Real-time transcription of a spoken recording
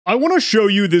I want to show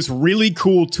you this really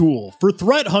cool tool for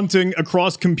threat hunting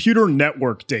across computer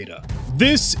network data.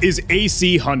 This is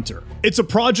AC Hunter. It's a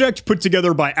project put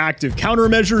together by Active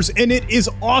Countermeasures, and it is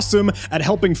awesome at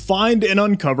helping find and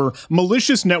uncover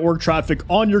malicious network traffic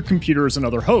on your computers and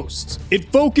other hosts. It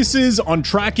focuses on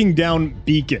tracking down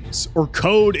beacons, or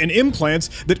code and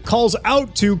implants that calls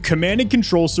out to command and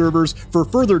control servers for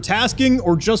further tasking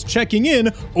or just checking in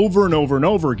over and over and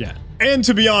over again. And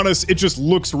to be honest, it just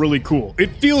looks really cool.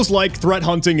 It feels like threat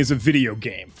hunting is a video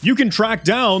game. You can track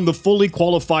down the fully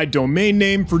qualified domain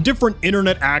name for different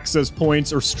internet access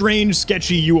points or strange,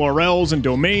 sketchy URLs and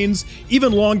domains,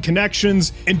 even long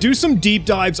connections, and do some deep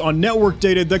dives on network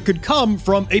data that could come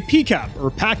from a PCAP, or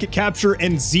packet capture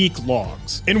and Zeek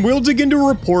logs. And we'll dig into a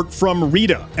report from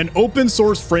Rita, an open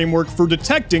source framework for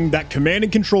detecting that command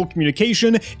and control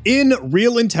communication in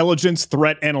real intelligence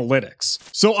threat analytics.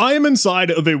 So I am inside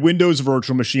of a Windows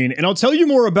virtual machine, and I'll tell you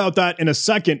more about that in a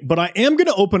second, but I am going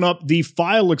to open up the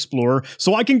File Explorer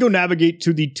so I can go navigate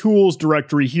to the tools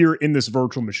directory here in this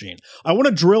virtual machine. I want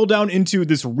to drill down into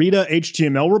this Rita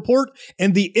HTML report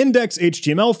and the index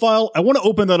HTML file. I want to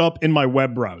open that up in my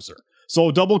web browser. So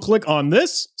I'll double click on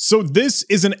this. So this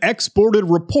is an exported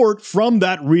report from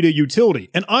that Rita utility.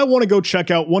 And I want to go check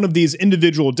out one of these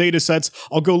individual data sets.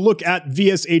 I'll go look at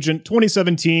VS Agent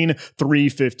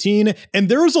 2017-315. And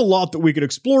there's a lot that we could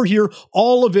explore here,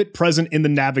 all of it present in the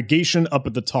navigation up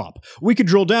at the top. We could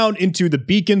drill down into the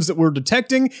beacons that we're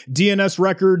detecting, DNS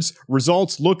records,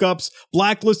 results, lookups,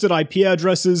 blacklisted IP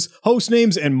addresses, host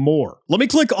names, and more. Let me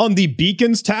click on the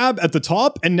beacons tab at the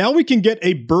top, and now we can get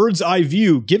a bird's eye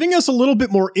view, giving us a little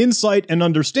bit more insight and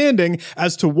understanding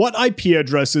as to what IP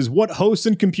addresses, what hosts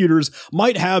and computers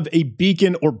might have a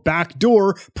beacon or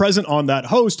backdoor present on that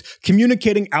host,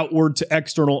 communicating outward to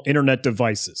external internet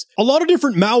devices. A lot of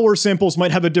different malware samples might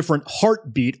have a different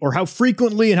heartbeat, or how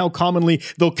frequently and how commonly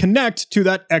they'll connect to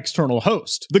that external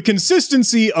host. The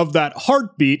consistency of that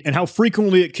heartbeat and how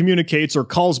frequently it communicates or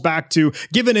calls back to,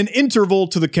 given an interval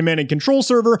to the command and control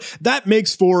server, that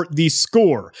makes for the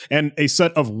score. And a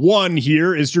set of 1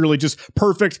 here is really just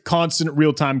perfect, constant,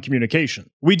 real-time communication.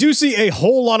 We do see a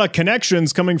whole lot of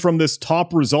connections coming from this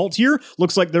top result here.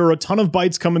 Looks like there are a ton of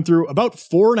bytes coming through, about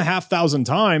 4,500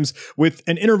 times, with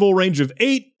an interval range of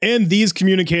 8, and these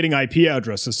communicating IP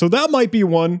addresses. So that might be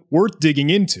one worth digging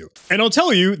into. And I'll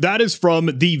tell you, that is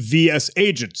from the VS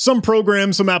Agent. Some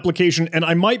program, some application, and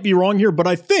I might be wrong here, but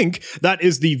I think that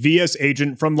is the VS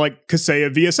Agent from like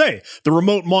Kaseya VSA, the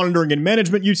remote monitoring and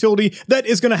management utility that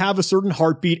is going to have a certain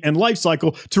heartbeat and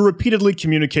lifecycle to repeatedly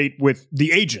communicate with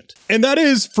the agent. And that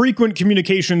is frequent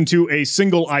communication to a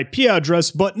single IP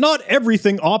address, but not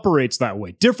everything operates that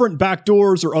way. Different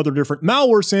backdoors or other different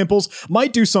malware samples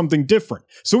might do something different.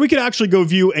 So we could actually go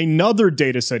view another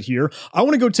data set here. I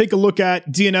want to go take a look at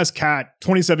DNSCat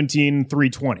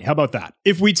 2017-320. How about that?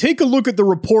 If we take a look at the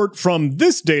report from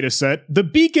this data set, the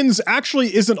beacons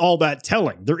actually isn't all that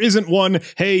telling. There isn't one,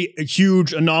 hey, a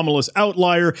huge anomalous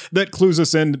outlier that clues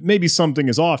us in maybe something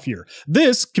is off here.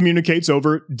 This communicates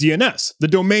over DNS, the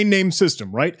domain name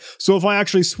system, right? So if I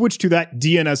actually switch to that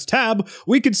DNS tab,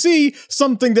 we could see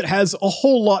something that has a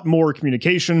whole lot more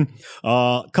communication,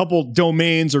 a couple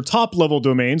domains or top level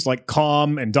domains like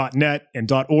 .com and .net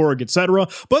and .org, etc.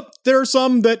 But there are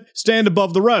some that stand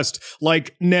above the rest,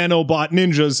 like nanobot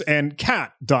ninjas and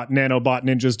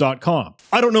cat.nanobotninjas.com.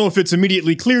 I don't know if it's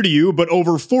immediately clear to you, but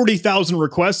over 40,000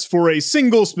 requests for a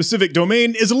single specific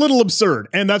domain is a little absurd,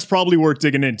 and that's probably worth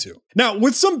digging into. Now,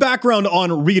 with some background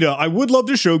on Rita, I would love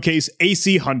to showcase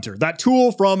AC Hunter, that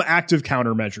tool from Active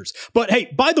Countermeasures. But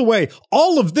hey, by the way,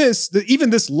 all of this,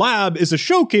 even this lab, is a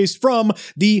showcase from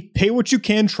the Pay What You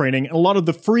Can training and a lot of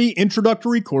the free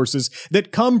introductory courses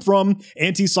that come from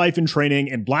Anti-Siphon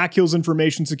training and Black Hills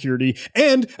Information Security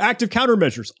and Active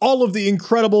Countermeasures, all of the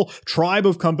incredible tribe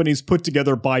of companies put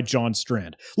together by John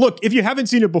Strand. Look, if you haven't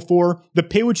seen it before, the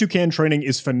Pay What You Can training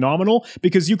is phenomenal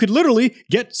because you could literally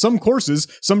get some courses,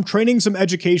 some training, some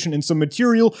education, and some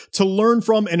material to learn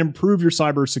from and improve your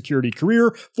cybersecurity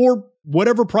career for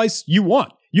whatever price you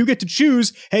want. You get to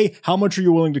choose, hey, how much are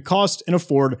you willing to cost and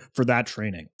afford for that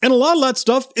training? And a lot of that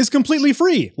stuff is completely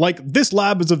free. Like this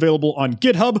lab is available on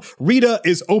GitHub, Rita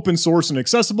is open source and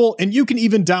accessible, and you can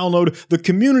even download the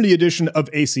community edition of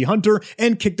AC Hunter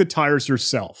and kick the tires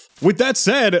yourself. With that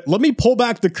said, let me pull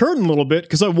back the curtain a little bit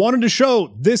because I wanted to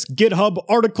show this GitHub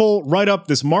article write-up,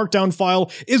 this markdown file,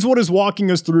 is what is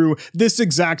walking us through this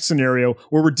exact scenario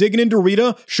where we're digging into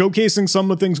Rita, showcasing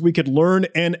some of the things we could learn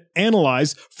and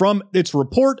analyze from its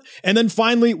report, and then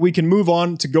finally we can move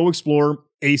on to go explore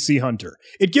AC Hunter.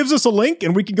 It gives us a link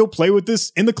and we can go play with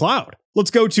this in the cloud. Let's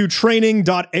go to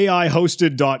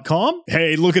training.aihosted.com.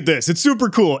 Hey, look at this. It's super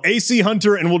cool. AC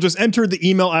Hunter, and we'll just enter the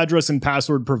email address and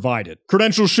password provided.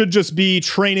 Credentials should just be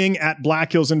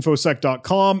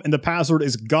training@blackhillsinfosec.com, and the password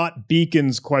is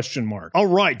gotbeacons ? All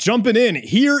right, jumping in.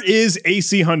 Here is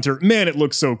AC Hunter. Man, it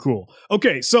looks so cool.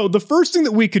 Okay, so the first thing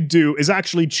that we could do is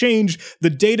actually change the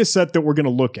data set that we're going to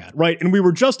look at, right? And we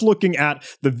were just looking at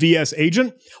the VS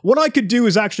agent. What I could do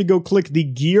is actually go click the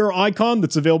gear icon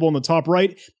that's available in the top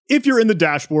right. If you're in the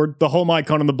dashboard, the home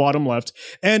icon on the bottom left,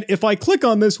 and if I click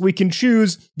on this, we can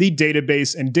choose the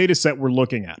database and dataset we're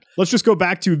looking at. Let's just go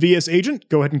back to VS Agent,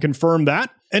 go ahead and confirm that.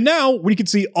 And now we can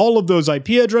see all of those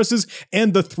IP addresses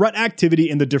and the threat activity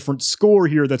in the different score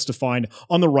here that's defined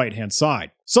on the right-hand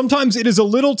side. Sometimes it is a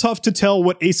little tough to tell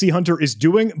what AC Hunter is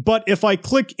doing, but if I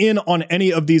click in on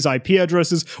any of these IP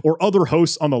addresses or other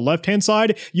hosts on the left-hand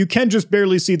side, you can just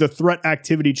barely see the threat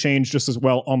activity change just as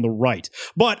well on the right.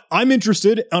 But I'm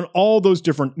interested in all those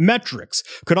different metrics.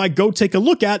 Could I go take a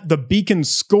look at the beacon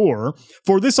score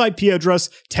for this IP address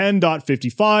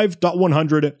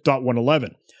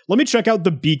 10.55.100.111? Let me check out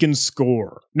the beacon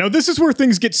score. Now, this is where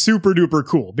things get super duper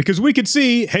cool because we could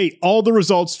see, hey, all the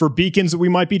results for beacons that we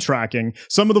might be tracking,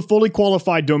 some of the fully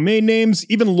qualified domain names,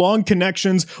 even long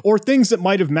connections, or things that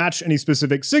might have matched any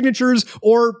specific signatures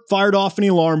or fired off any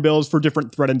alarm bells for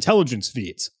different threat intelligence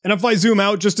feeds. And if I zoom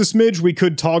out just a smidge, we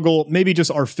could toggle maybe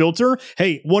just our filter.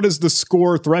 Hey, what is the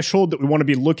score threshold that we want to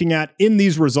be looking at in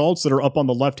these results that are up on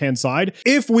the left-hand side?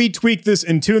 If we tweak this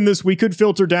and tune this, we could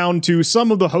filter down to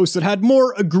some of the hosts that had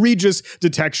more egregious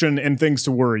detection and things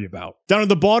to worry about. Down at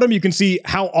the bottom, you can see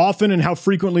how often and how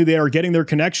frequently they are getting their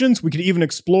connections. We could even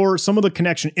explore some of the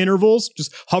connection intervals,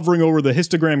 just hovering over the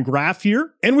histogram graph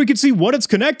here. And we could see what it's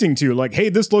connecting to. Like, hey,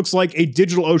 this looks like a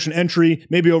DigitalOcean entry,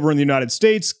 maybe over in the United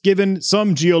States, given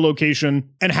some geolocation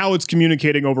and how it's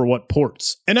communicating over what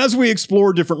ports. And as we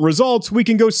explore different results, we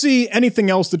can go see anything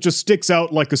else that just sticks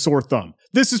out like a sore thumb.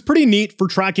 This is pretty neat for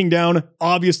tracking down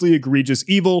obviously egregious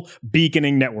evil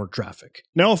beaconing network traffic.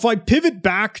 Now, if I pivot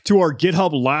back to our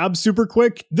GitHub lab super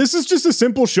quick, this is just a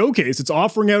simple showcase. It's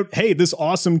offering out, hey, this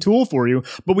awesome tool for you,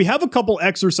 but we have a couple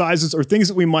exercises or things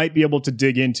that we might be able to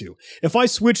dig into. If I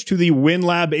switch to the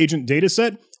WinLab agent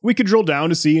dataset, we could drill down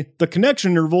to see the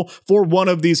connection interval for one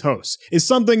of these hosts is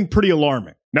something pretty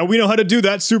alarming. Now, we know how to do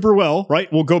that super well, right?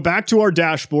 We'll go back to our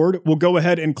dashboard. We'll go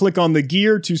ahead and click on the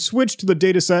gear to switch to the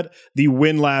dataset, the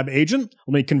WinLab agent.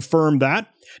 Let me confirm that.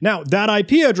 Now, that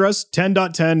IP address,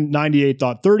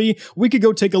 10.10.98.30, we could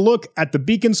go take a look at the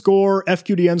beacon score,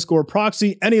 FQDN score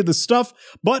proxy, any of the stuff,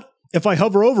 but if I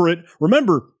hover over it,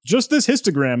 remember, just this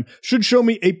histogram should show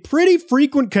me a pretty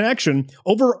frequent connection,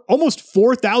 over almost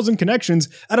 4,000 connections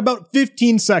at about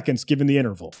 15 seconds given the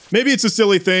interval. Maybe it's a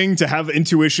silly thing to have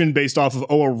intuition based off of,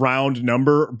 a round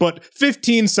number, but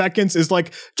 15 seconds is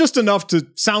like just enough to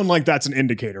sound like that's an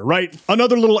indicator, right?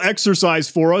 Another little exercise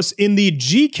for us in the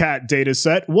GCAT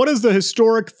dataset, what is the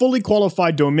historic fully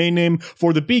qualified domain name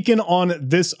for the beacon on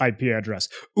this IP address?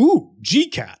 Ooh,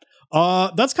 GCAT.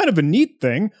 That's kind of a neat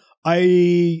thing.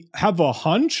 I have a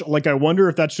hunch, like I wonder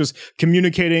if that's just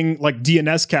communicating like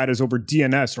DNSCAT is over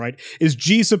DNS, right? Is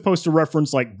G supposed to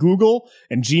reference like Google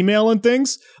and Gmail and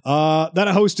things? That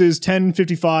host is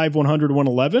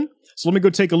 10.55.100.111. So let me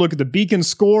go take a look at the beacon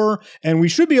score, and we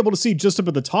should be able to see just up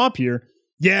at the top here.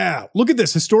 Yeah, look at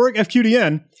this. Historic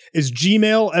FQDN is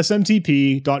Gmail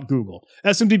smtp.google,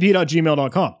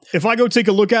 smtp.gmail.com. If I go take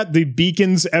a look at the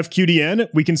beacons FQDN,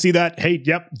 we can see that, hey,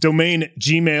 yep, domain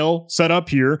Gmail set up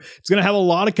here. It's going to have a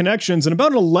lot of connections and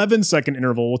about an 11-second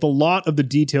interval with a lot of the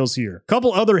details here.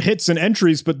 Couple other hits and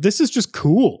entries, but this is just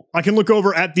cool. I can look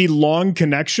over at the long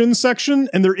connection section,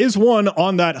 and there is one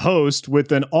on that host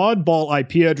with an oddball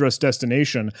IP address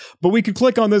destination, but we could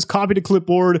click on this, copy to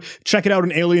clipboard, check it out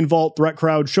in Alien Vault, Threat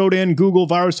Crowd, Shodan, Google,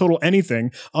 VirusTotal,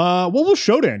 anything. What will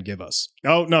Shodan give us?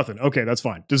 Oh, nothing. Okay, that's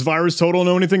fine. Does VirusTotal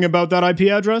know anything about that IP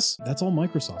address? That's all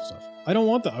Microsoft stuff. I don't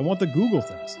want that. I want the Google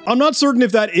things. I'm not certain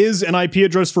if that is an IP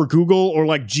address for Google or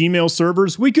like Gmail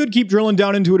servers. We could keep drilling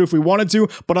down into it if we wanted to,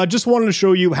 but I just wanted to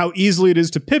show you how easily it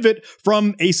is to pivot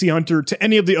from AC Hunter to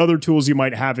any of the other tools you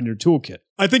might have in your toolkit.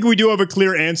 I think we do have a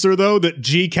clear answer though, that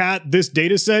GCAT, this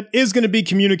dataset, is going to be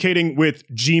communicating with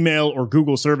Gmail or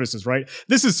Google services, right?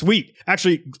 This is sweet.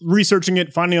 Actually, researching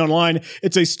it, finding it online,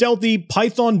 it's a stealthy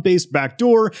Python-based backdoor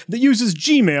backdoor that uses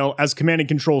Gmail as command and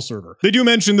control server. They do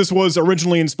mention this was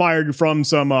originally inspired from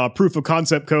some proof of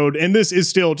concept code, and this is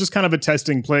still just kind of a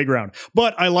testing playground.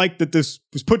 But I like that this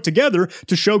was put together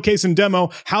to showcase and demo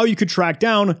how you could track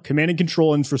down command and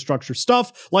control infrastructure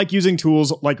stuff, like using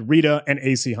tools like Rita and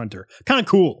AC Hunter. Kind of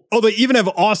cool. Oh, they even have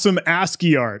awesome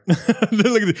ASCII art.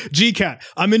 Look at the GCAT.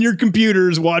 I'm in your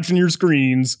computers watching your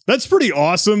screens. That's pretty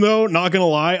awesome though, not gonna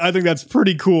lie. I think that's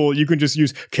pretty cool. You can just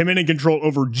use command and control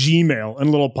over Gmail and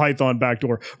a little Python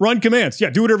backdoor. Run commands. Yeah,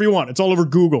 do whatever you want. It's all over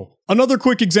Google. Another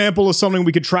quick example of something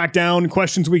we could track down,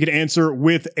 questions we could answer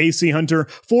with AC Hunter.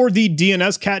 For the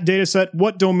DNSCAT dataset,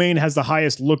 what domain has the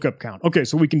highest lookup count? Okay,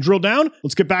 so we can drill down.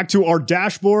 Let's get back to our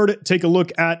dashboard, take a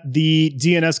look at the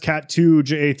DNSCAT2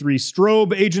 JA3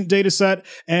 strobe agent dataset,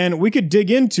 and we could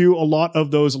dig into a lot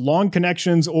of those long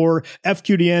connections or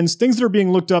FQDNs, things that are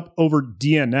being looked up over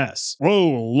DNS.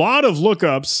 Whoa, a lot of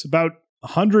lookups, about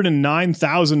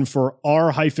 109,000 for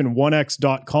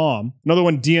r-1x.com. Another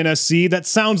one, DNSC. That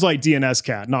sounds like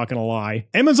DNSCAT, not gonna lie.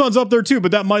 Amazon's up there too,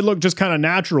 but that might look just kind of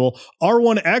natural.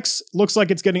 R1X looks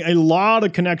like it's getting a lot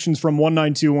of connections from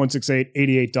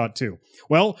 192.168.88.2.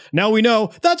 Well, now we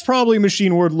know that's probably a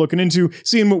machine worth looking into,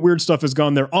 seeing what weird stuff has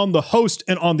gone there on the host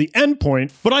and on the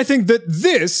endpoint. But I think that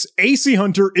this AC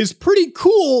Hunter is pretty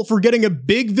cool for getting a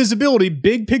big visibility,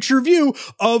 big picture view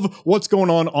of what's going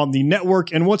on the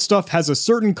network and what stuff has a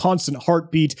certain constant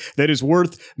heartbeat that is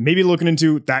worth maybe looking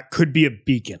into. That could be a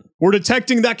beacon. We're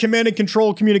detecting that command and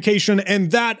control communication,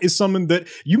 and that is something that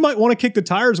you might want to kick the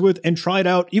tires with and try it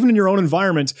out even in your own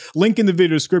environment. Link in the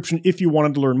video description if you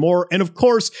wanted to learn more. And of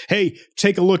course, hey,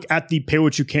 take a look at the Pay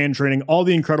What You Can training, all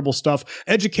the incredible stuff,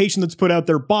 education that's put out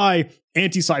there by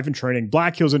Anti-Siphon Training,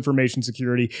 Black Hills Information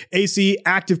Security, AC,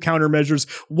 Active Countermeasures,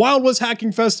 Wild West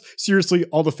Hacking Fest. Seriously,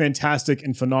 all the fantastic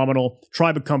and phenomenal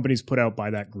tribe of companies put out by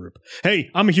that group. Hey,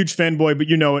 I'm a huge fanboy, but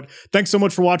you know it. Thanks so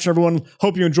much for watching, everyone.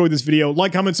 Hope you enjoyed this video.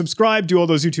 Like, comment, subscribe, do all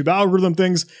those YouTube algorithm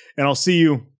things, and I'll see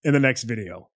you in the next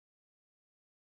video.